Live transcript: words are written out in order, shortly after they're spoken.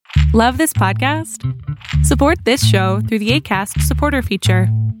Love this podcast? Support this show through the Acast supporter feature.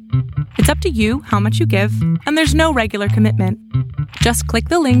 It's up to you how much you give, and there's no regular commitment. Just click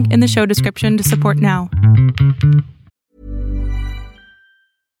the link in the show description to support now.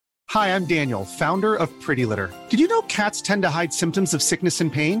 Hi, I'm Daniel, founder of Pretty Litter. Did you know cats tend to hide symptoms of sickness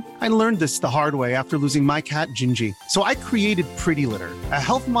and pain? I learned this the hard way after losing my cat, Gingy. So I created Pretty Litter, a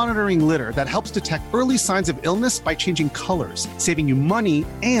health monitoring litter that helps detect early signs of illness by changing colors, saving you money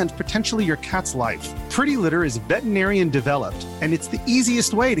and potentially your cat's life. Pretty Litter is veterinarian developed, and it's the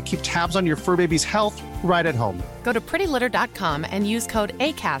easiest way to keep tabs on your fur baby's health right at home. Go to prettylitter.com and use code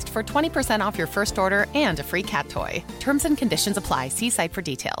ACAST for 20% off your first order and a free cat toy. Terms and conditions apply. See site for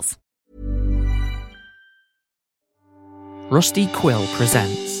details. Rusty Quill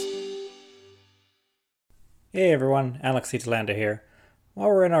presents. Hey everyone, Alex Italander here. While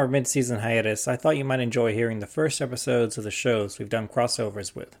we're in our mid-season hiatus, I thought you might enjoy hearing the first episodes of the shows we've done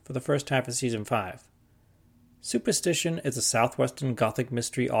crossovers with for the first half of Season 5. Superstition is a southwestern gothic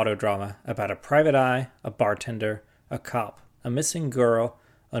mystery auto drama about a private eye, a bartender, a cop, a missing girl,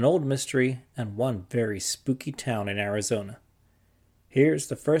 an old mystery, and one very spooky town in Arizona. Here's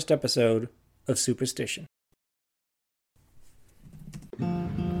the first episode of Superstition.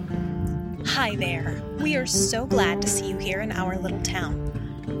 Hi there. We are so glad to see you here in our little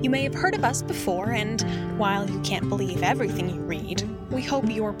town. You may have heard of us before, and while you can't believe everything you read, we hope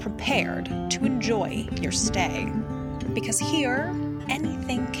you're prepared to enjoy your stay. Because here,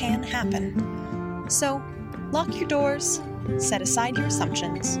 anything can happen. So, lock your doors, set aside your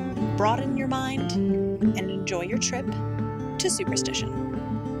assumptions, broaden your mind, and enjoy your trip to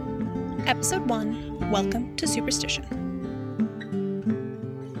Superstition. Episode 1, Welcome to Superstition.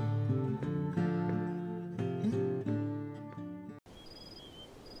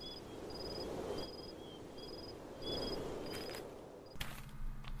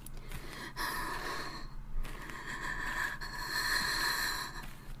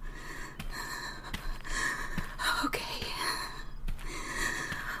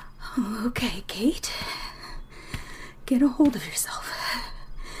 Okay, Kate. Get a hold of yourself.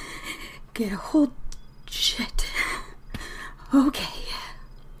 Get a hold... Shit. Okay.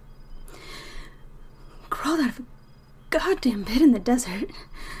 Crawled out of a goddamn pit in the desert.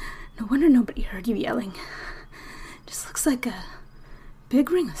 No wonder nobody heard you yelling. Just looks like a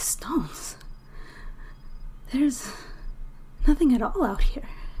big ring of stones. There's nothing at all out here.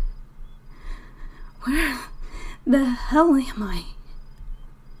 Where the hell am I?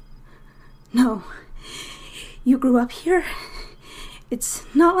 No, you grew up here. It's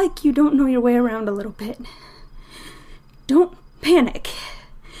not like you don't know your way around a little bit. Don't panic.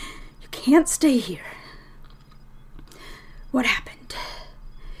 You can't stay here. What happened?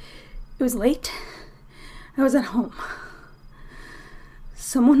 It was late. I was at home.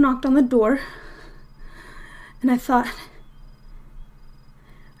 Someone knocked on the door, and I thought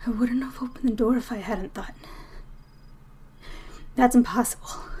I wouldn't have opened the door if I hadn't thought. That's impossible.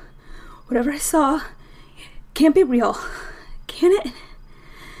 Whatever I saw can't be real, can it?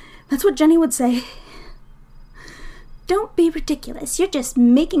 That's what Jenny would say. Don't be ridiculous. You're just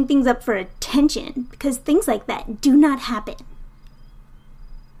making things up for attention, because things like that do not happen.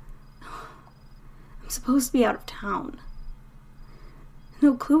 I'm supposed to be out of town.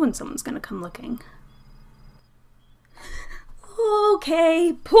 No clue when someone's gonna come looking.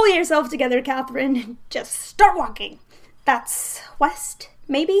 Okay, pull yourself together, Catherine. Just start walking. That's west,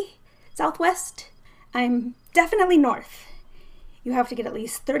 maybe? Southwest? I'm definitely north. You have to get at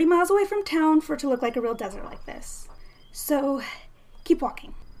least 30 miles away from town for it to look like a real desert like this. So, keep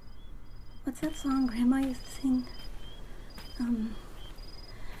walking. What's that song Grandma used to sing?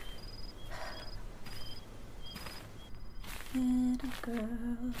 Little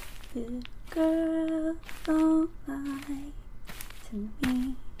girl, don't lie to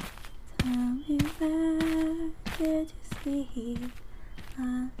me. Tell me where did you sleep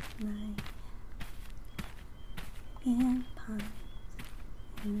last night? In pines,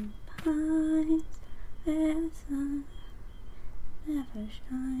 where the sun never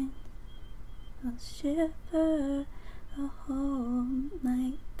shines. I'll shiver the whole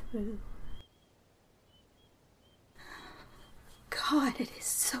night through. God, it is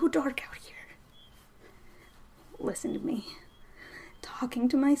so dark out here. Listen to me. Talking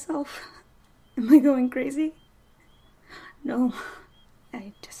to myself. Am I going crazy? No.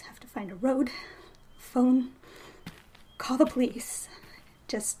 I just have to find a road, phone, call the police.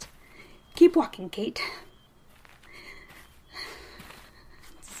 Just keep walking, Kate.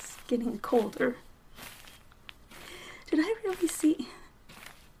 It's getting colder. Did I really see?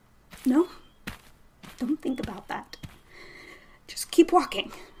 No? Don't think about that. Just keep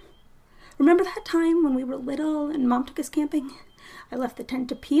walking. Remember that time when we were little and Mom took us camping? I left the tent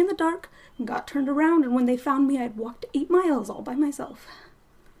to pee in the dark and got turned around, and when they found me, I'd walked 8 miles all by myself.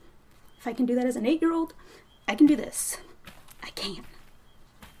 If I can do that as an 8-year-old, I can do this. I can.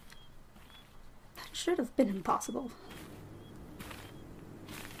 That should have been impossible.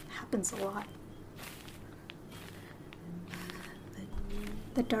 It happens a lot.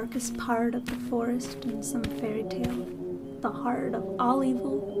 The darkest part of the forest in some fairy tale, the heart of all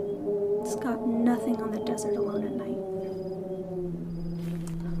evil, it's got nothing on the desert alone at night.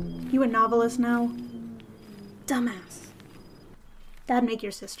 You a novelist now? Dumbass. That'd make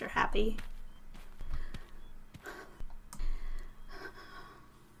your sister happy.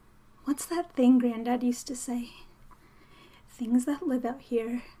 What's that thing Granddad used to say? Things that live out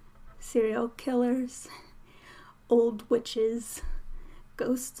here. Serial killers. Old witches.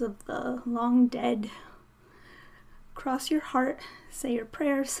 Ghosts of the long dead. Cross your heart, say your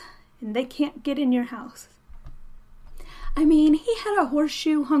prayers, and they can't get in your house. I mean, he had a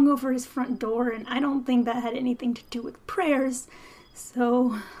horseshoe hung over his front door, and I don't think that had anything to do with prayers,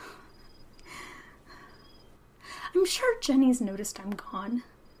 so... I'm sure Jenny's noticed I'm gone.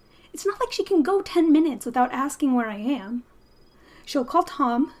 It's not like she can go 10 minutes without asking where I am. She'll call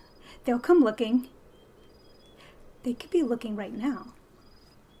Tom, they'll come looking. They could be looking right now.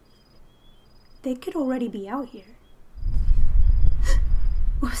 They could already be out here.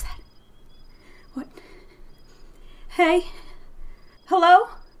 What was that? What? Hey? Hello?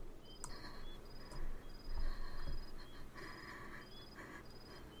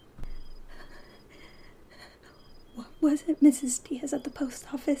 What was it Mrs. Diaz at the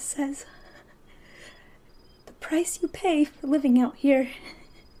post office says? The price you pay for living out here,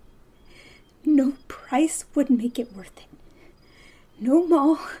 no price would make it worth it. No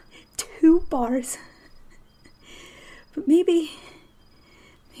mall, 2 bars. But maybe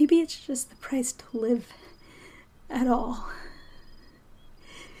it's just the price to live at all.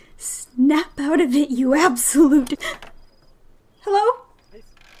 Snap out of it, you absolute... Hello?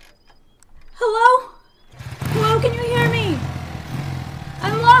 Hello? Hello, can you hear me?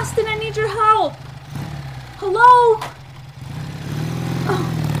 I'm lost and I need your help. Hello?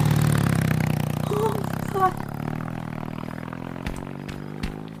 Oh my God.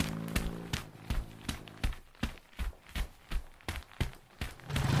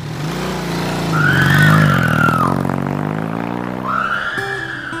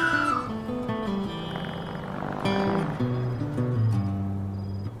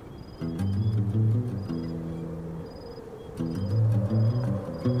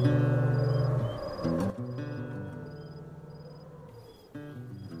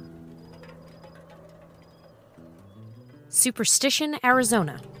 Superstition,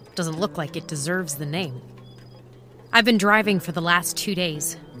 Arizona. Doesn't look like it deserves the name. I've been driving for the last 2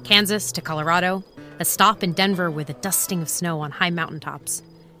 days. Kansas to Colorado, a stop in Denver with a dusting of snow on high mountaintops.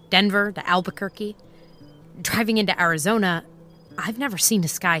 Denver to Albuquerque. Driving into Arizona, I've never seen a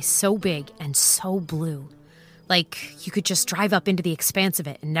sky so big and so blue. Like you could just drive up into the expanse of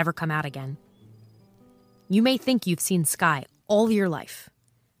it and never come out again. You may think you've seen sky all your life,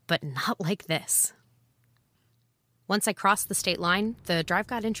 but not like this. Once I crossed the state line, the drive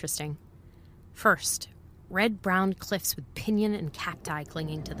got interesting. First, red-brown cliffs with pinyon and cacti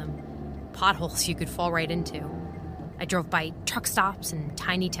clinging to them. Potholes you could fall right into. I drove by truck stops and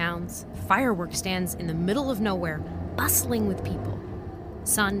tiny towns, fireworks stands in the middle of nowhere, bustling with people.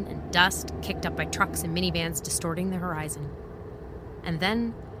 Sun and dust kicked up by trucks and minivans distorting the horizon. And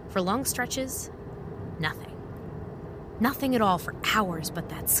then, for long stretches, nothing. Nothing at all for hours but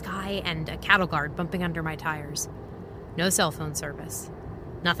that sky and a cattle guard bumping under my tires. No cell phone service.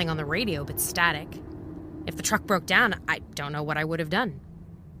 Nothing on the radio but static. If the truck broke down, I don't know what I would have done.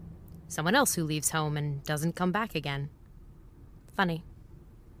 Someone else who leaves home and doesn't come back again. Funny.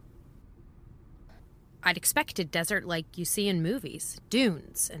 I'd expected desert like you see in movies.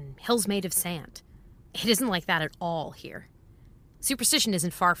 Dunes and hills made of sand. It isn't like that at all here. Superstition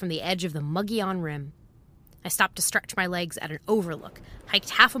isn't far from the edge of the Mogollon Rim. I stopped to stretch my legs at an overlook, hiked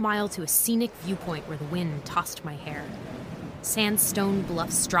half a mile to a scenic viewpoint where the wind tossed my hair. Sandstone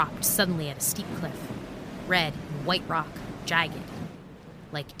bluffs dropped suddenly at a steep cliff. Red and white rock, jagged,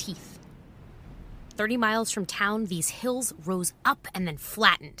 like teeth. 30 miles from town, these hills rose up and then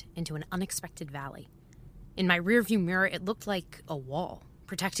flattened into an unexpected valley. In my rearview mirror, it looked like a wall,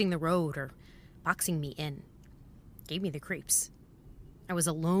 protecting the road or boxing me in. Gave me the creeps. I was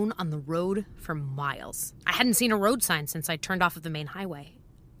alone on the road for miles. I hadn't seen a road sign since I turned off of the main highway.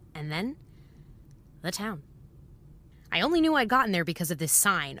 And then, the town. I only knew I'd gotten there because of this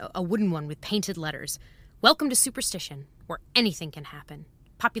sign, a wooden one with painted letters. Welcome to Superstition, where anything can happen.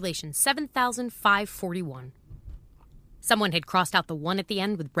 Population 7,541. Someone had crossed out the 1 at the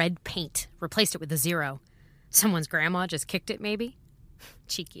end with red paint, replaced it with a 0. Someone's grandma just kicked it, maybe?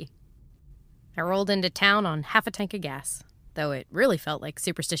 Cheeky. I rolled into town on half a tank of gas, though it really felt like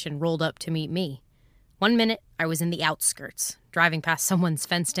Superstition rolled up to meet me. 1 minute, I was in the outskirts, driving past someone's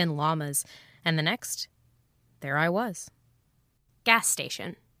fenced-in llamas, and the next, there I was. Gas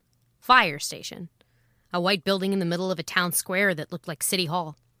station. Fire station. A white building in the middle of a town square that looked like City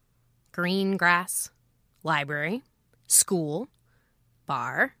Hall. Green grass. Library. School.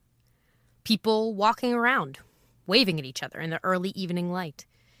 Bar. People walking around, waving at each other in the early evening light,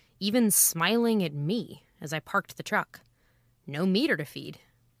 even smiling at me as I parked the truck. No meter to feed.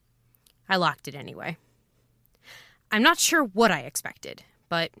 I locked it anyway. I'm not sure what I expected,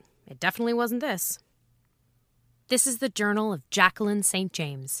 but it definitely wasn't this. This is the Journal of Jacqueline St.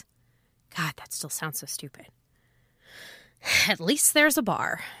 James. God, that still sounds so stupid. At least there's a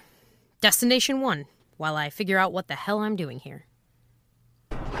bar. Destination 1, while I figure out what the hell I'm doing here.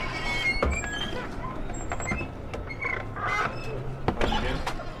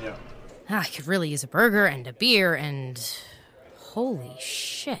 I could really use a burger and a beer and... Holy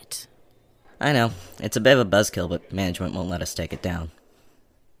shit. I know. It's a bit of a buzzkill, but management won't let us take it down.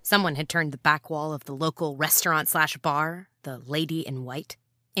 Someone had turned the back wall of the local restaurant/bar, the Lady in White,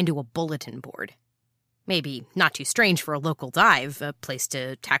 into a bulletin board. Maybe not too strange for a local dive, a place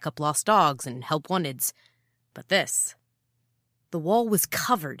to tack up lost dogs and help wanteds. But this... The wall was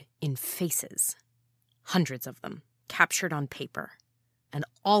covered in faces. Hundreds of them, captured on paper. And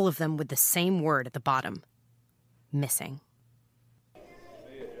all of them with the same word at the bottom. Missing.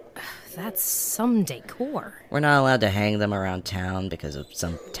 That's some decor. We're not allowed to hang them around town because of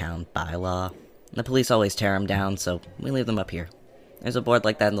some town bylaw. The police always tear them down, so we leave them up here. There's a board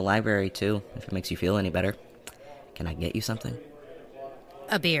like that in the library, too, if it makes you feel any better. Can I get you something?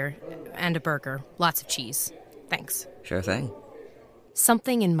 A beer and a burger. Lots of cheese. Thanks. Sure thing.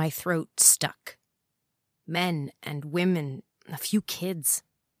 Something in my throat stuck. Men and women, a few kids.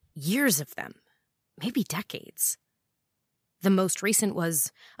 Years of them. Maybe decades. The most recent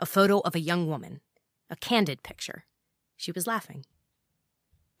was a photo of a young woman. A candid picture. She was laughing.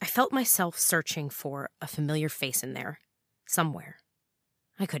 I felt myself searching for a familiar face in there. Somewhere.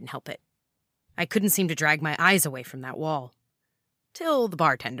 I couldn't help it. I couldn't seem to drag my eyes away from that wall. Till the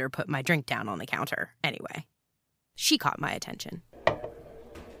bartender put my drink down on the counter, anyway. She caught my attention.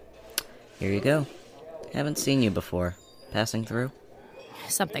 Here you go. Haven't seen you before. Passing through?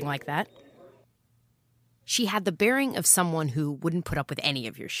 Something like that. She had the bearing of someone who wouldn't put up with any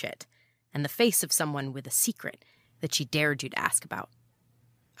of your shit, and the face of someone with a secret that she dared you to ask about.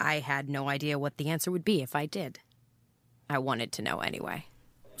 I had no idea what the answer would be if I did. I wanted to know anyway.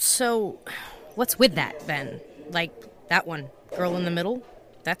 So, what's with that, then? Like, that one, girl in the middle?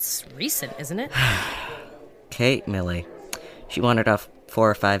 That's recent, isn't it? Kate Millie. She wandered off 4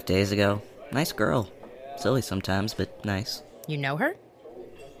 or 5 days ago. Nice girl. Silly sometimes, but nice. You know her?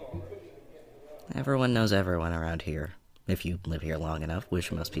 Everyone knows everyone around here. If you live here long enough,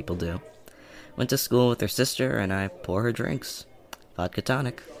 which most people do. Went to school with her sister, and I pour her drinks. Vodka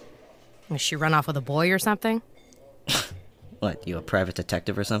tonic. Did she run off with a boy or something? What, you a private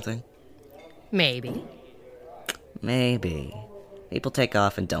detective or something? Maybe. Maybe. People take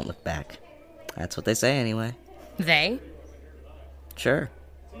off and don't look back. That's what they say anyway. They? Sure.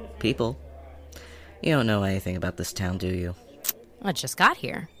 People. You don't know anything about this town, do you? I just got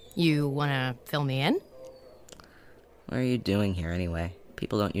here. You wanna fill me in? What are you doing here anyway?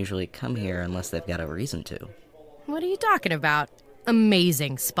 People don't usually come here unless they've got a reason to. What are you talking about?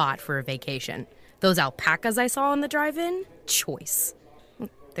 Amazing spot for a vacation. Those alpacas I saw on the drive-in? Choice.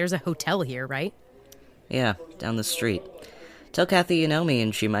 There's a hotel here, right? Yeah, down the street. Tell Kathy you know me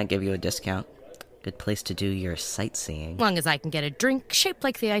and she might give you a discount. Good place to do your sightseeing. Long as I can get a drink shaped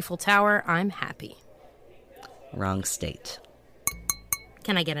like the Eiffel Tower, I'm happy. Wrong state.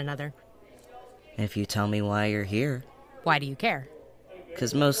 Can I get another? If you tell me why you're here. Why do you care?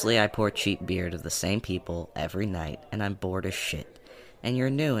 'Cause mostly I pour cheap beer to the same people every night, and I'm bored as shit. And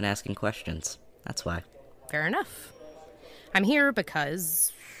you're new and asking questions. That's why. Fair enough. I'm here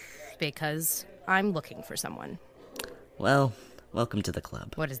because I'm looking for someone. Well, welcome to the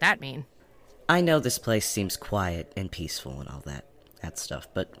club. What does that mean? I know this place seems quiet and peaceful and all that stuff,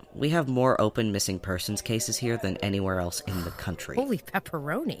 but we have more open missing persons cases here than anywhere else in the country. Holy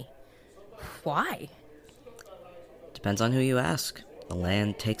pepperoni. Why? Depends on who you ask. The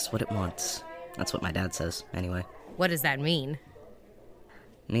land takes what it wants. That's what my dad says, anyway. What does that mean?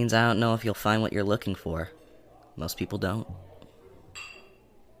 Means I don't know if you'll find what you're looking for. Most people don't.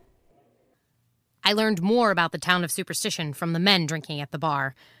 I learned more about the town of Superstition from the men drinking at the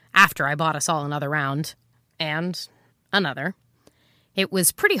bar, after I bought us all another round. And another. It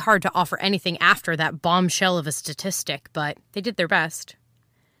was pretty hard to offer anything after that bombshell of a statistic, but they did their best.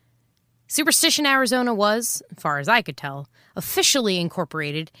 Superstition, Arizona was, as far as I could tell, officially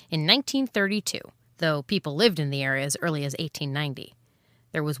incorporated in 1932, though people lived in the area as early as 1890.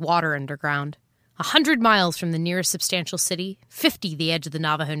 There was water underground, 100 miles from the nearest substantial city, 50 the edge of the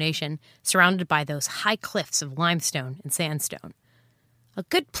Navajo Nation, surrounded by those high cliffs of limestone and sandstone. A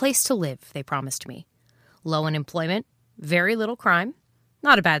good place to live, they promised me. Low unemployment, very little crime,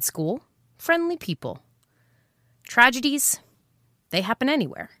 not a bad school, friendly people. Tragedies, they happen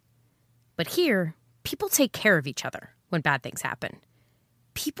anywhere. But here, people take care of each other when bad things happen.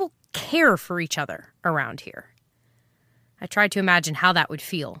 People care for each other around here. I tried to imagine how that would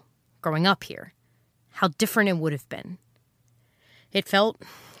feel, growing up here, how different it would have been. It felt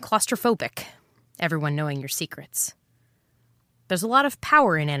claustrophobic, everyone knowing your secrets. There's a lot of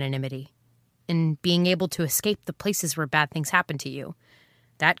power in anonymity, in being able to escape the places where bad things happen to you.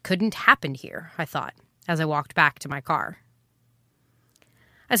 That couldn't happen here, I thought, as I walked back to my car.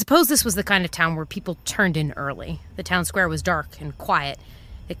 I suppose this was the kind of town where people turned in early. The town square was dark and quiet,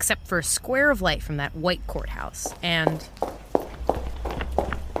 except for a square of light from that white courthouse, and...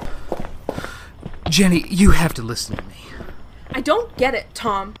 Jenny, you have to listen to me. I don't get it,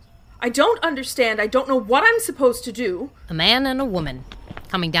 Tom. I don't understand. I don't know what I'm supposed to do. A man and a woman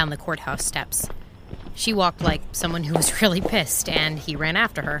coming down the courthouse steps. She walked like someone who was really pissed, and he ran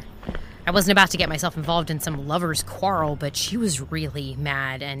after her. I wasn't about to get myself involved in some lover's quarrel, but she was really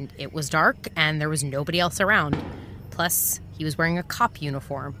mad, and it was dark, and there was nobody else around. Plus, he was wearing a cop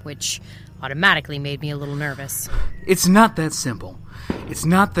uniform, which automatically made me a little nervous. It's not that simple. It's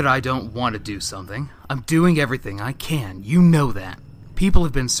not that I don't want to do something. I'm doing everything I can. You know that. People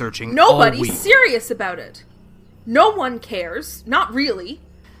have been searching all week. Nobody's serious about it. No one cares. Not really.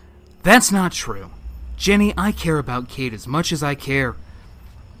 That's not true. Jenny, I care about Kate as much as I care.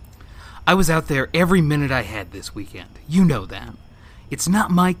 I was out there every minute I had this weekend. You know that. It's not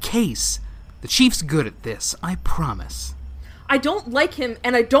my case. The chief's good at this, I promise. I don't like him,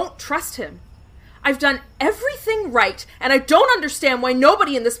 and I don't trust him. I've done everything right, and I don't understand why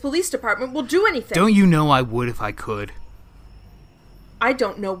nobody in this police department will do anything. Don't you know I would if I could? I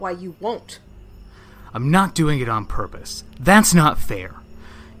don't know why you won't. I'm not doing it on purpose. That's not fair.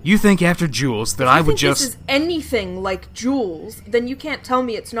 You think after Jules that I would just... If this is anything like Jules, then you can't tell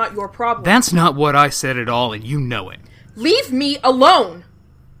me it's not your problem. That's not what I said at all, and you know it. Leave me alone!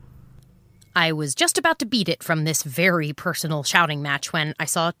 I was just about to beat it from this very personal shouting match when I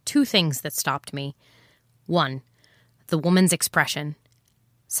saw two things that stopped me. One, the woman's expression.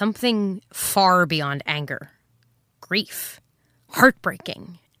 Something far beyond anger. Grief.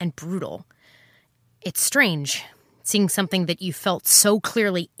 Heartbreaking and brutal. It's strange, seeing something that you felt so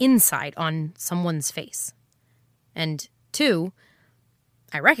clearly inside on someone's face. And two,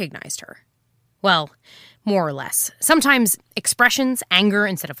 I recognized her. Well, more or less. Sometimes expressions, anger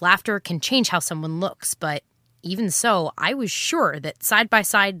instead of laughter, can change how someone looks, but even so, I was sure that side by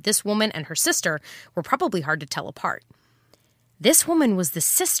side, this woman and her sister were probably hard to tell apart. This woman was the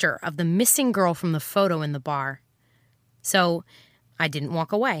sister of the missing girl from the photo in the bar. So, I didn't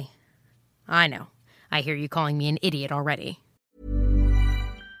walk away. I know. I hear you calling me an idiot already.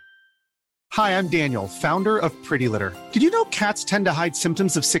 Hi, I'm Daniel, founder of Pretty Litter. Did you know cats tend to hide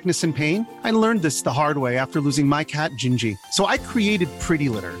symptoms of sickness and pain? I learned this the hard way after losing my cat, Gingy. So I created Pretty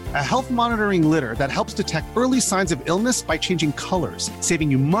Litter, a health monitoring litter that helps detect early signs of illness by changing colors, saving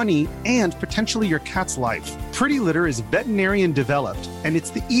you money and potentially your cat's life. Pretty Litter is veterinarian developed, and it's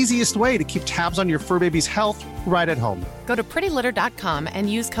the easiest way to keep tabs on your fur baby's health right at home. Go to prettylitter.com and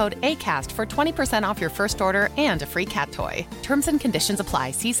use code ACAST for 20% off your first order and a free cat toy. Terms and conditions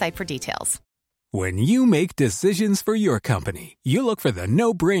apply. See site for details. When you make decisions for your company, you look for the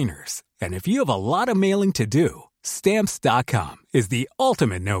no-brainers. And if you have a lot of mailing to do, Stamps.com is the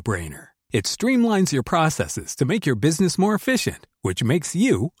ultimate no-brainer. It streamlines your processes to make your business more efficient, which makes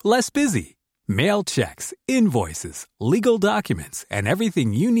you less busy. Mail checks, invoices, legal documents, and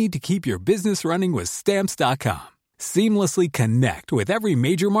everything you need to keep your business running with Stamps.com. Seamlessly connect with every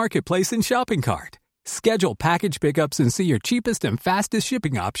major marketplace and shopping cart. Schedule package pickups and see your cheapest and fastest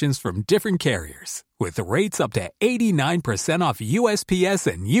shipping options from different carriers. With rates up to 89% off USPS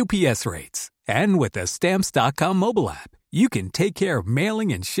and UPS rates. And with the Stamps.com mobile app, you can take care of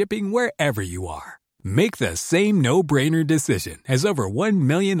mailing and shipping wherever you are. Make the same no-brainer decision as over 1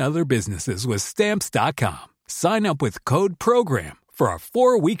 million other businesses with Stamps.com. Sign up with code PROGRAM for a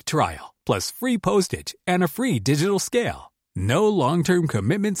 4-week trial, plus free postage and a free digital scale. No long-term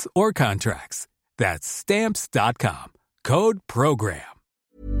commitments or contracts. That's Stamps.com. Code PROGRAM.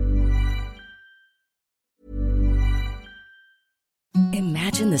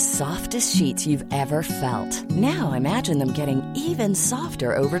 Imagine the softest sheets you've ever felt. Now imagine them getting even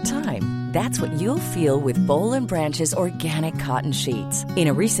softer over time. That's what you'll feel with Boll & Branch's organic cotton sheets. In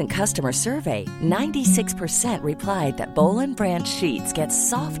a recent customer survey, 96% replied that Boll & Branch sheets get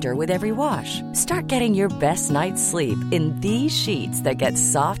softer with every wash. Start getting your best night's sleep in these sheets that get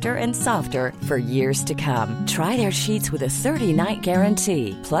softer and softer for years to come. Try their sheets with a 30-night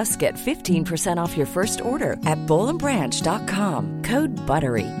guarantee. Plus, get 15% off your first order at bollandbranch.com. Code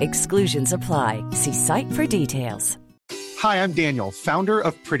BUTTERY. Exclusions apply. See site for details. Hi, I'm Daniel, founder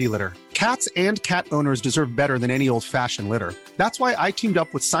of Pretty Litter. Cats and cat owners deserve better than any old-fashioned litter. That's why I teamed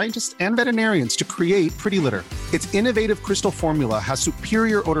up with scientists and veterinarians to create Pretty Litter. Its innovative crystal formula has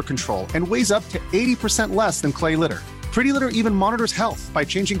superior odor control and weighs up to 80% less than clay litter. Pretty Litter even monitors health by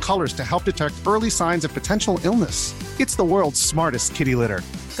changing colors to help detect early signs of potential illness. It's the world's smartest kitty litter.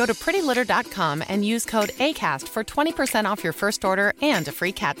 Go to prettylitter.com and use code ACAST for 20% off your first order and a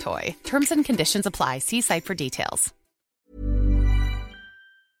free cat toy. Terms and conditions apply. See site for details.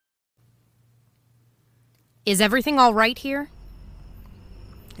 Is everything all right here?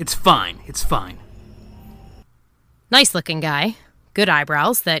 It's fine. It's fine. Nice-looking guy. Good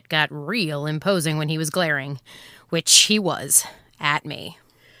eyebrows that got real imposing when he was glaring. Which he was. At me.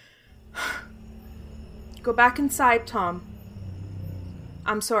 Go back inside, Tom.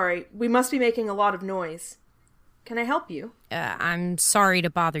 I'm sorry. We must be making a lot of noise. Can I help you? I'm sorry to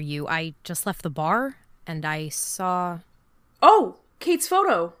bother you. I just left the bar, and I saw... Oh! Kate's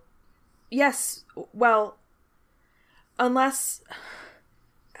photo! Yes, well... Unless...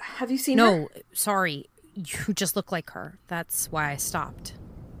 Have you seen her? No, sorry. You just look like her. That's why I stopped.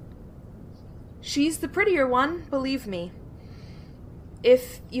 She's the prettier one, believe me.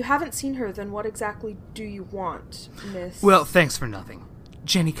 If you haven't seen her, then what exactly do you want, Miss... Well, thanks for nothing.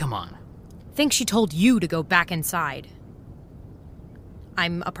 Jenny, come on. Think she told you to go back inside.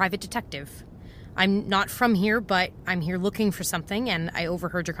 I'm a private detective. I'm not from here, but I'm here looking for something, and I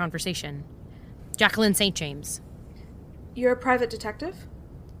overheard your conversation. Jacqueline St. James. You're a private detective?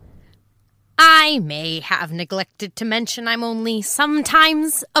 I may have neglected to mention I'm only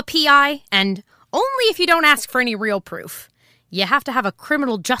sometimes a PI, and only if you don't ask for any real proof. You have to have a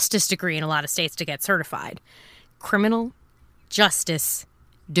criminal justice degree in a lot of states to get certified. Criminal justice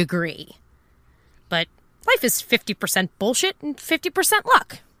degree. But life is 50% bullshit and 50%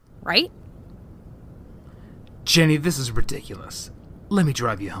 luck, right? Jenny, this is ridiculous. Let me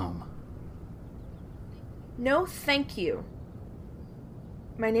drive you home. No, thank you.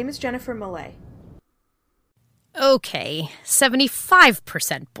 My name is Jennifer Millay. Okay,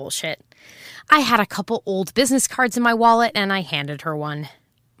 75% bullshit. I had a couple old business cards in my wallet, and I handed her one.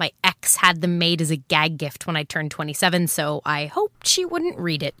 My ex had them made as a gag gift when I turned 27, so I hoped she wouldn't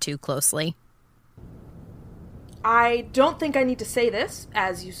read it too closely. I don't think I need to say this,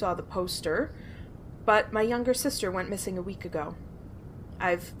 as you saw the poster, but my younger sister went missing a week ago.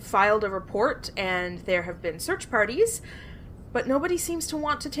 I've filed a report, and there have been search parties, but nobody seems to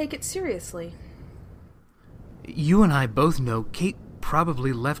want to take it seriously. You and I both know Kate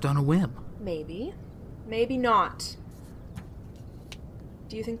probably left on a whim. Maybe. Maybe not.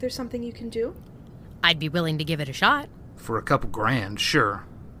 Do you think there's something you can do? I'd be willing to give it a shot. For a couple grand, sure.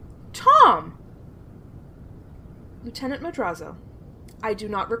 Tom! Lieutenant Madrazo, I do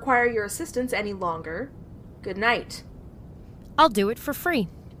not require your assistance any longer. Good night. I'll do it for free.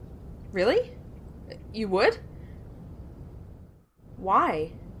 Really? You would?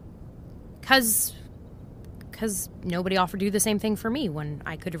 Why? 'Cause nobody offered you the same thing for me when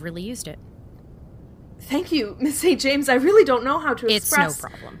I could have really used it. Thank you, Miss St. James. I really don't know how to express... It's no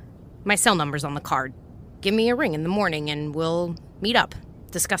problem. My cell number's on the card. Give me a ring in the morning and we'll meet up.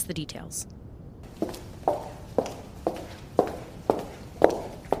 Discuss the details.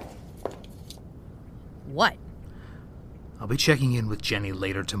 What? I'll be checking in with Jenny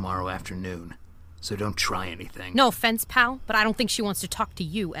later tomorrow afternoon, so don't try anything. No offense, pal, but I don't think she wants to talk to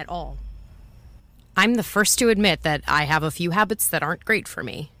you at all. I'm the first to admit that I have a few habits that aren't great for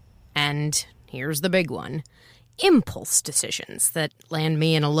me. And here's the big one. Impulse decisions that land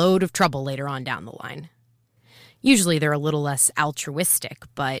me in a load of trouble later on down the line. Usually they're a little less altruistic,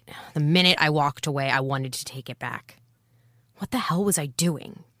 but the minute I walked away, I wanted to take it back. What the hell was I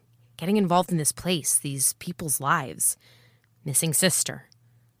doing? Getting involved in this place, these people's lives. Missing sister.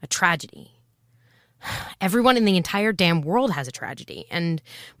 A tragedy. Everyone in the entire damn world has a tragedy, and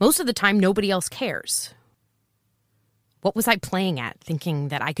most of the time nobody else cares. What was I playing at, thinking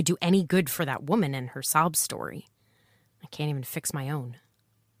that I could do any good for that woman and her sob story? I can't even fix my own.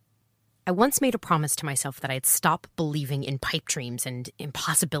 I I once made a promise to myself that I'd stop believing in pipe dreams and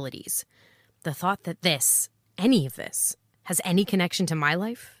impossibilities. The thought that any of this, has any connection to my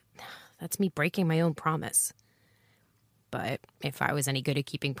life, that's me breaking my own promise. But if I was any good at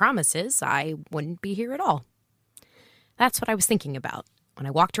keeping promises, I wouldn't be here at all. That's what I was thinking about when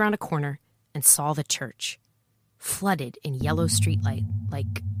I walked around a corner and saw the church, flooded in yellow streetlight,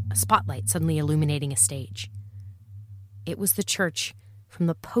 like a spotlight suddenly illuminating a stage. It was the church from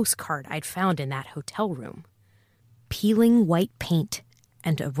the postcard I'd found in that hotel room. Peeling white paint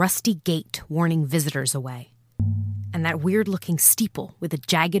and a rusty gate warning visitors away. And that weird-looking steeple with a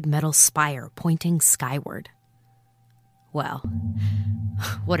jagged metal spire pointing skyward. Well,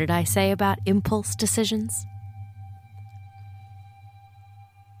 what did I say about impulse decisions?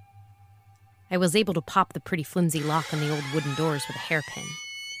 I was able to pop the pretty flimsy lock on the old wooden doors with a hairpin.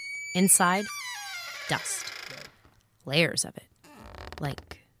 Inside, dust. Layers of it.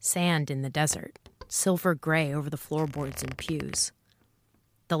 Like sand in the desert, silver gray over the floorboards and pews.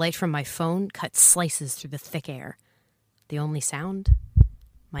 The light from my phone cut slices through the thick air. The only sound?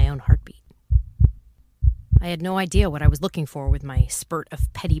 My own heartbeat. I had no idea what I was looking for with my spurt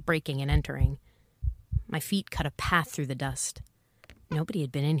of petty breaking and entering. My feet cut a path through the dust. Nobody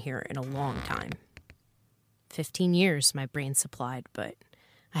had been in here in a long time. 15 years, my brain supplied, but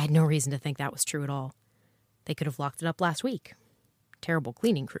I had no reason to think that was true at all. They could have locked it up last week. Terrible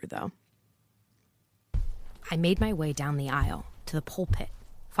cleaning crew, though. I made my way down the aisle to the pulpit,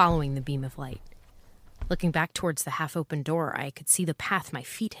 following the beam of light. Looking back towards the half-open door, I could see the path my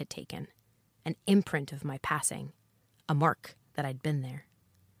feet had taken, an imprint of my passing, a mark that I'd been there.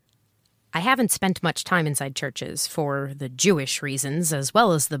 I haven't spent much time inside churches for the Jewish reasons as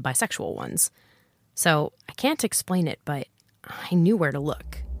well as the bisexual ones, so I can't explain it, but I knew where to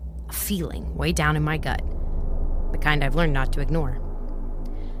look. A feeling way down in my gut, the kind I've learned not to ignore.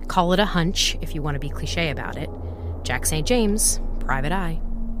 Call it a hunch if you want to be cliche about it. Jack St. James, private eye.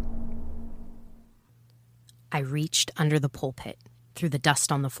 I reached under the pulpit, through the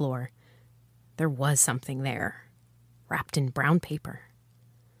dust on the floor. There was something there, wrapped in brown paper.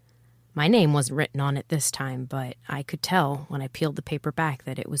 My name wasn't written on it this time, but I could tell when I peeled the paper back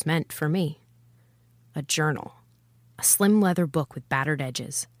that it was meant for me. A journal. A slim leather book with battered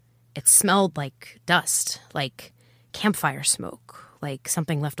edges. It smelled like dust, like campfire smoke, like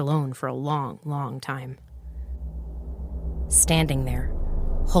something left alone for a long, long time. Standing there,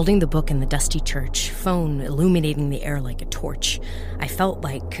 holding the book in the dusty church, phone illuminating the air like a torch, I felt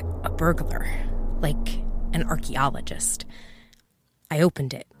like a burglar, like an archaeologist. I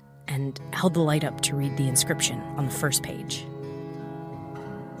opened it and held the light up to read the inscription on the first page.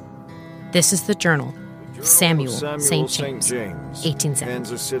 This is the journal of Samuel St. James, 1870.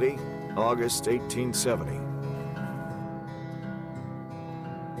 Kansas City, August 1870.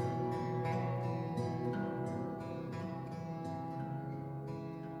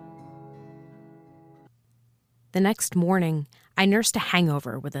 The next morning, I nursed a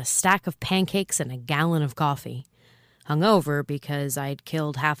hangover with a stack of pancakes and a gallon of coffee. Hungover because I'd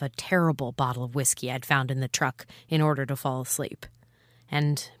killed half a terrible bottle of whiskey I'd found in the truck in order to fall asleep.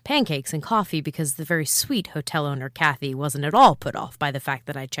 And pancakes and coffee because the very sweet hotel owner Kathy wasn't at all put off by the fact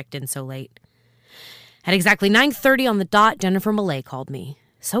that I checked in so late. At exactly 9:30 on the dot, Jennifer Millay called me.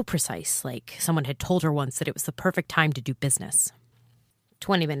 So precise, like someone had told her once that it was the perfect time to do business.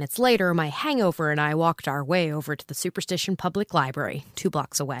 20 minutes later, my hangover and I walked our way over to the Superstition Public Library, 2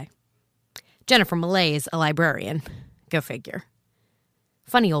 blocks away. Jennifer Millay is a librarian. Go figure.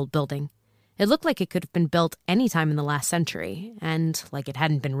 Funny old building. It looked like it could have been built any time in the last century, and like it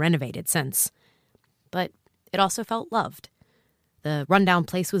hadn't been renovated since. But it also felt loved. The rundown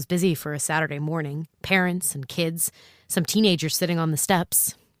place was busy for a Saturday morning. Parents and kids, some teenagers sitting on the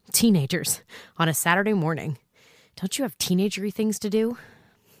steps. Teenagers on a Saturday morning. Don't you have teenagery things to do?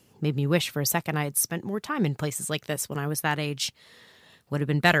 Made me wish for a second I had spent more time in places like this when I was that age. Would have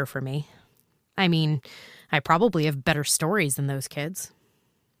been better for me. I mean, I probably have better stories than those kids.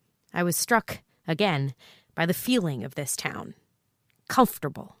 I was struck, again, by the feeling of this town.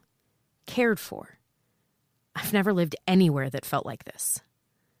 Comfortable. Cared for. I've never lived anywhere that felt like this.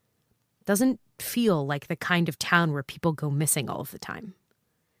 Doesn't feel like the kind of town where people go missing all of the time.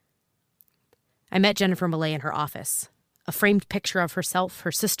 I met Jennifer Millay in her office. A framed picture of herself,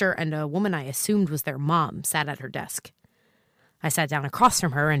 her sister, and a woman I assumed was their mom sat at her desk. I sat down across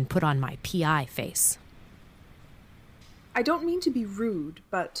from her and put on my PI face. I don't mean to be rude,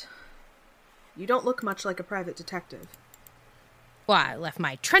 but you don't look much like a private detective. Well, I left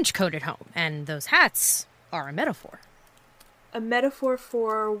my trench coat at home, and those hats are a metaphor. A metaphor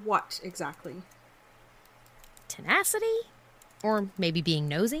for what, exactly? Tenacity? Or maybe being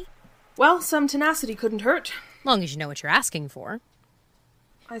nosy? Well, some tenacity couldn't hurt. Long as you know what you're asking for.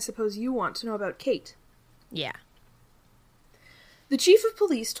 I suppose you want to know about Kate. Yeah. The chief of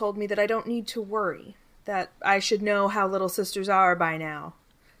police told me that I don't need to worry, that I should know how little sisters are by now.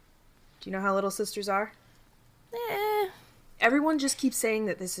 Do you know how little sisters are? Everyone just keeps saying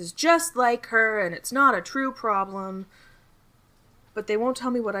that this is just like her and it's not a true problem. But they won't tell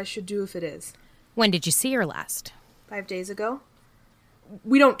me what I should do if it is. When did you see her last? 5 days ago.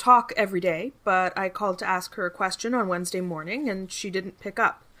 We don't talk every day, but I called to ask her a question on Wednesday morning and she didn't pick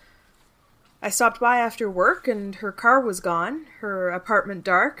up. I stopped by after work and her car was gone, her apartment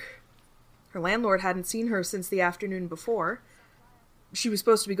dark. Her landlord hadn't seen her since the afternoon before. She was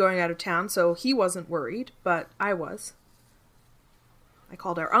supposed to be going out of town, so he wasn't worried, but I was. I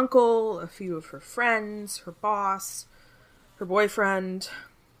called our uncle, a few of her friends, her boss, her boyfriend.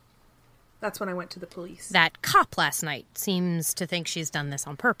 That's when I went to the police. That cop last night seems to think she's done this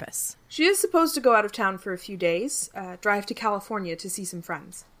on purpose. She is supposed to go out of town for a few days, drive to California to see some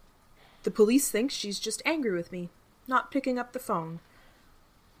friends. The police think she's just angry with me, not picking up the phone.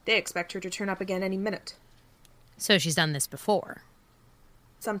 They expect her to turn up again any minute. So she's done this before?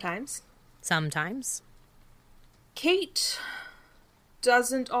 Sometimes. Sometimes? Kate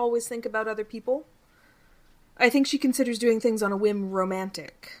doesn't always think about other people. I think she considers doing things on a whim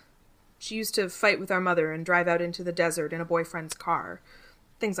romantic. She used to fight with our mother and drive out into the desert in a boyfriend's car.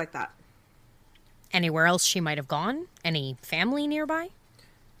 Things like that. Anywhere else she might have gone? Any family nearby?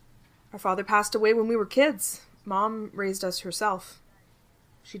 Our father passed away when we were kids. Mom raised us herself.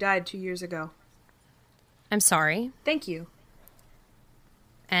 She died 2 years ago. I'm sorry. Thank you.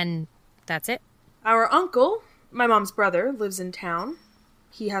 And that's it? Our uncle, my mom's brother, lives in town.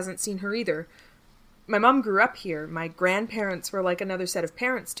 He hasn't seen her either. My mom grew up here. My grandparents were like another set of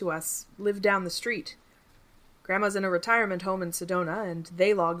parents to us, lived down the street. Grandma's in a retirement home in Sedona, and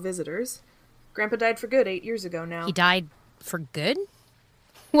they log visitors. Grandpa died for good 8 years ago now. He died for good?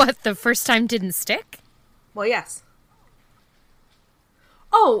 What, the first time didn't stick? Well, yes.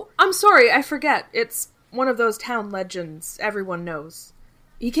 Oh, I'm sorry, I forget. It's one of those town legends everyone knows.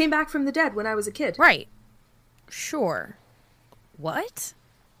 He came back from the dead when I was a kid. Right. Sure. What?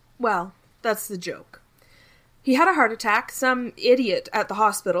 Well, that's the joke. He had a heart attack. Some idiot at the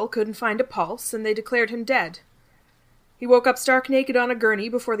hospital couldn't find a pulse, and they declared him dead. He woke up stark naked on a gurney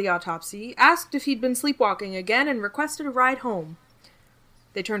before the autopsy, asked if he'd been sleepwalking again, and requested a ride home.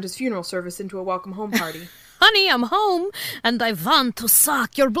 They turned his funeral service into a welcome home party. Honey, I'm home, and I want to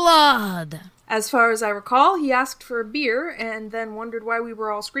suck your blood. As far as I recall, he asked for a beer, and then wondered why we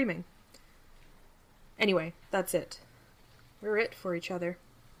were all screaming. Anyway, that's it. We're it for each other.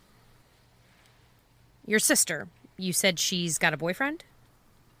 Your sister, you said she's got a boyfriend?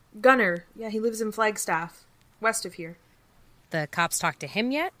 Gunnar. Yeah, he lives in Flagstaff, west of here. The cops talked to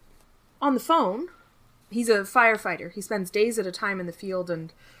him yet? On the phone. He's a firefighter. He spends days at a time in the field,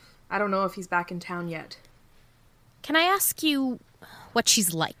 and I don't know if he's back in town yet. Can I ask you what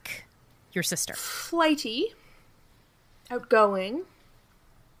she's like, your sister? Flighty. Outgoing.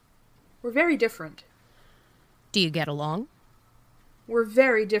 We're very different. Do you get along? We're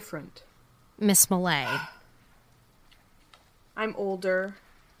very different. Miss Millay. I'm older.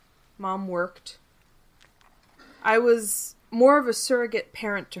 Mom worked. I was more of a surrogate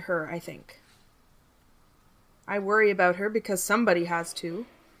parent to her, I think. I worry about her because somebody has to.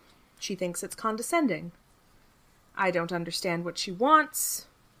 She thinks it's condescending. I don't understand what she wants.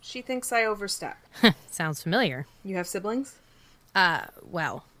 She thinks I overstep. Sounds familiar. You have siblings?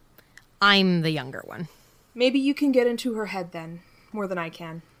 Well, I'm the younger one. Maybe you can get into her head then, more than I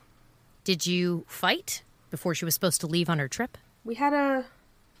can. Did you fight before she was supposed to leave on her trip? We had a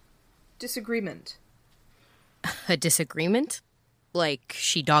disagreement. A disagreement? Like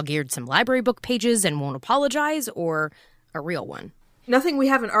she dog-eared some library book pages and won't apologize, or a real one? Nothing we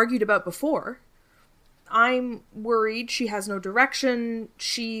haven't argued about before. I'm worried she has no direction.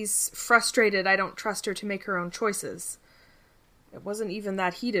 She's frustrated I don't trust her to make her own choices. It wasn't even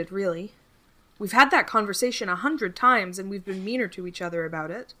that heated, really. We've had that conversation 100 times, and we've been meaner to each other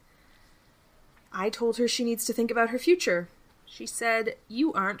about it. I told her she needs to think about her future. She said,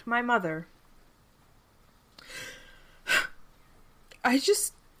 "You aren't my mother." I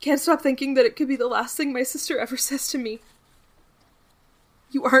just can't stop thinking that it could be the last thing my sister ever says to me.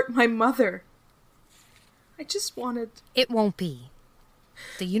 You aren't my mother. I just wanted... It won't be.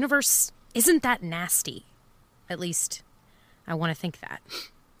 The universe isn't that nasty. At least, I want to think that.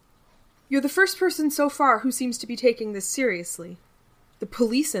 You're the first person so far who seems to be taking this seriously. The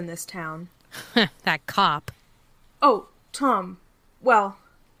police in this town. That cop. Oh, Tom. Well,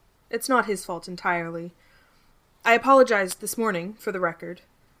 it's not his fault entirely. I apologized this morning, for the record.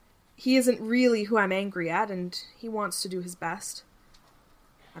 He isn't really who I'm angry at, and he wants to do his best.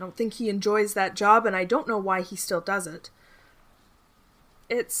 I don't think he enjoys that job, and I don't know why he still does it.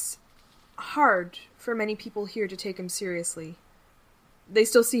 It's hard for many people here to take him seriously. They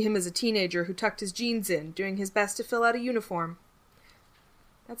still see him as a teenager who tucked his jeans in, doing his best to fill out a uniform.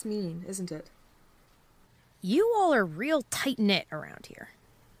 That's mean, isn't it? You all are real tight-knit around here.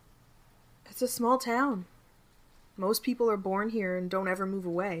 It's a small town. Most people are born here and don't ever move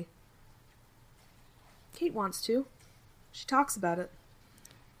away. Kate wants to. She talks about it.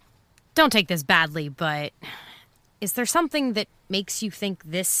 Don't take this badly, but is there something that makes you think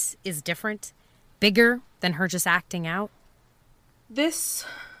this is different? Bigger than her just acting out? This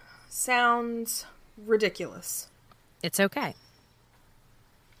sounds ridiculous. It's okay.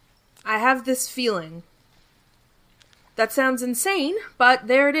 I have this feeling. That sounds insane, but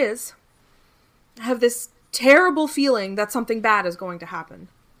there it is. I have this terrible feeling that something bad is going to happen.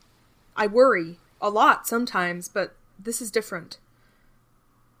 I worry a lot sometimes, but this is different.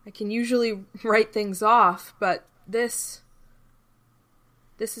 I can usually write things off, but this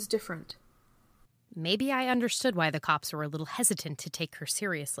is different. Maybe I understood why the cops were a little hesitant to take her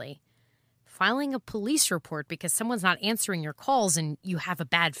seriously. Filing a police report because someone's not answering your calls and you have a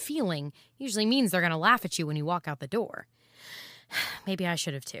bad feeling usually means they're going to laugh at you when you walk out the door. Maybe I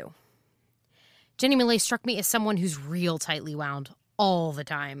should have too. Jenny Millay struck me as someone who's real tightly wound all the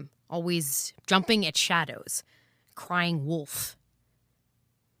time, always jumping at shadows, crying wolf.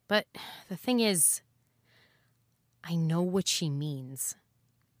 But the thing is, I know what she means.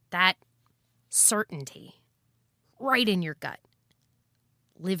 That certainty, right in your gut.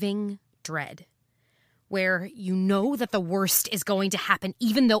 Living dread, where you know that the worst is going to happen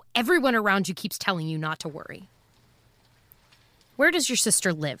even though everyone around you keeps telling you not to worry. Where does your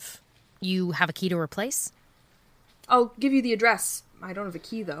sister live? You have a key to her place? I'll give you the address. I don't have a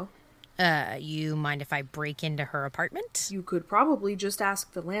key, though. You mind if I break into her apartment? You could probably just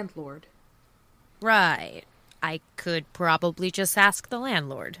ask the landlord. Right. I could probably just ask the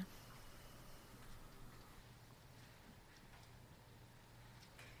landlord.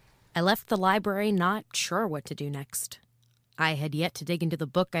 I left the library not sure what to do next. I had yet to dig into the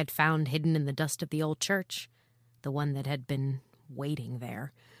book I'd found hidden in the dust of the old church, the one that had been waiting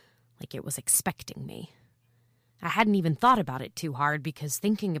there, like it was expecting me. I hadn't even thought about it too hard because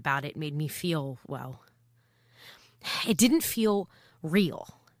thinking about it made me feel, well, it didn't feel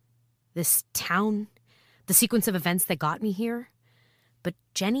real. This town, the sequence of events that got me here. But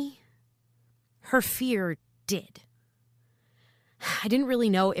Jenny, her fear did. I didn't really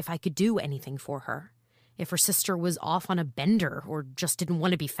know if I could do anything for her, if her sister was off on a bender or just didn't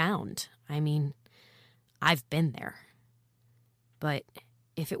want to be found. I mean, I've been there. But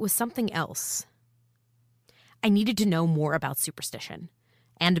if it was something else, I needed to know more about Superstition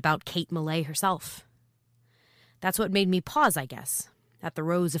and about Kate Millay herself. That's what made me pause, I guess, at the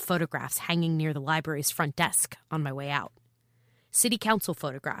rows of photographs hanging near the library's front desk on my way out. City council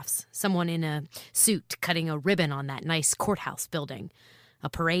photographs, someone in a suit cutting a ribbon on that nice courthouse building, a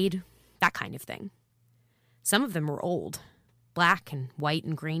parade, that kind of thing. Some of them were old, black and white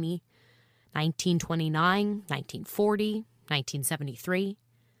and grainy, 1929, 1940, 1973.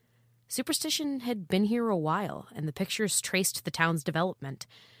 Superstition had been here a while, and the pictures traced the town's development,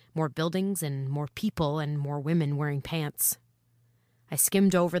 more buildings and more people and more women wearing pants. I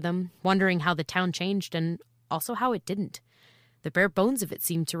skimmed over them, wondering how the town changed and also how it didn't. The bare bones of it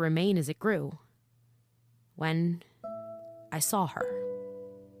seemed to remain as it grew. When I saw her.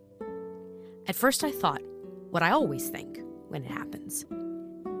 At first I thought what I always think when it happens.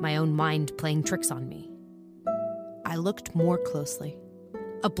 My own mind playing tricks on me. I looked more closely.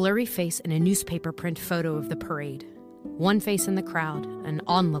 A blurry face in a newspaper print photo of the parade. One face in the crowd, an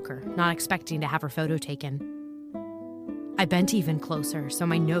onlooker, not expecting to have her photo taken. I bent even closer so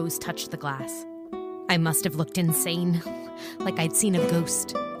my nose touched the glass. I must have looked insane, like I'd seen a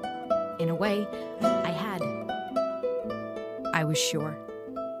ghost. In a way, I had. I was sure.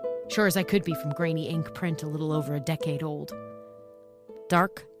 Sure as I could be from grainy ink print a little over a decade old.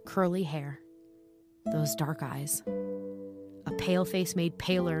 Dark, curly hair. Those dark eyes. A pale face made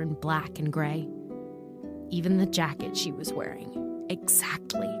paler in black and gray. Even the jacket she was wearing,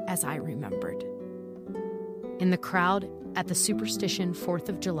 exactly as I remembered. In the crowd at the Superstition 4th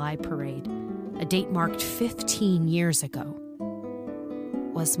of July parade, a date marked 15 years ago,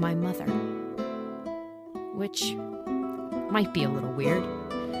 was my mother. Which might be a little weird,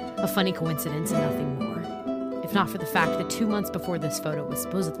 a funny coincidence and nothing more, if not for the fact that 2 months before this photo was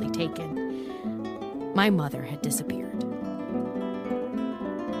supposedly taken, my mother had disappeared.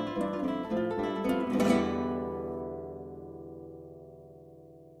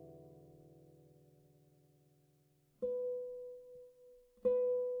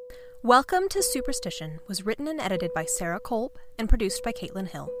 Welcome to Superstition was written and edited by Sarah Kolb and produced by Caitlin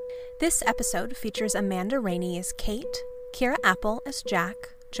Hill. This episode features Amanda Rainey as Kate, Kira Apple as Jack,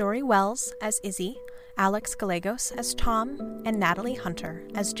 Jory Wells as Izzy, Alex Gallegos as Tom, and Natalie Hunter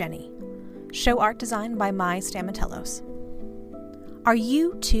as Jenny. Show art designed by Mai Stamatellos. Are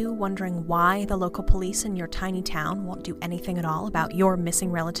you, too, wondering why the local police in your tiny town won't do anything at all about your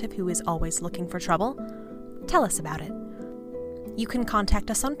missing relative who is always looking for trouble? Tell us about it. You can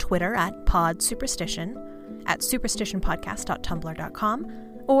contact us on Twitter at PodSuperstition, at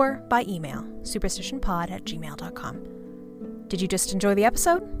superstitionpodcast.tumblr.com, or by email, superstitionpod@gmail.com. Did you just enjoy the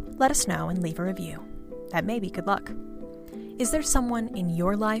episode? Let us know and leave a review. That may be good luck. Is there someone in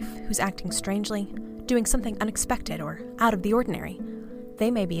your life who's acting strangely, doing something unexpected or out of the ordinary?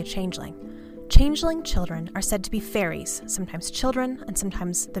 They may be a changeling. Changeling children are said to be fairies, sometimes children and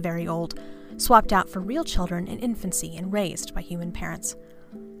sometimes the very old, swapped out for real children in infancy and raised by human parents.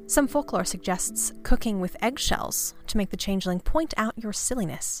 Some folklore suggests cooking with eggshells to make the changeling point out your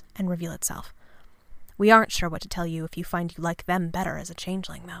silliness and reveal itself. We aren't sure what to tell you if you find you like them better as a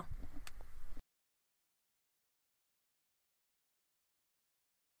changeling, though.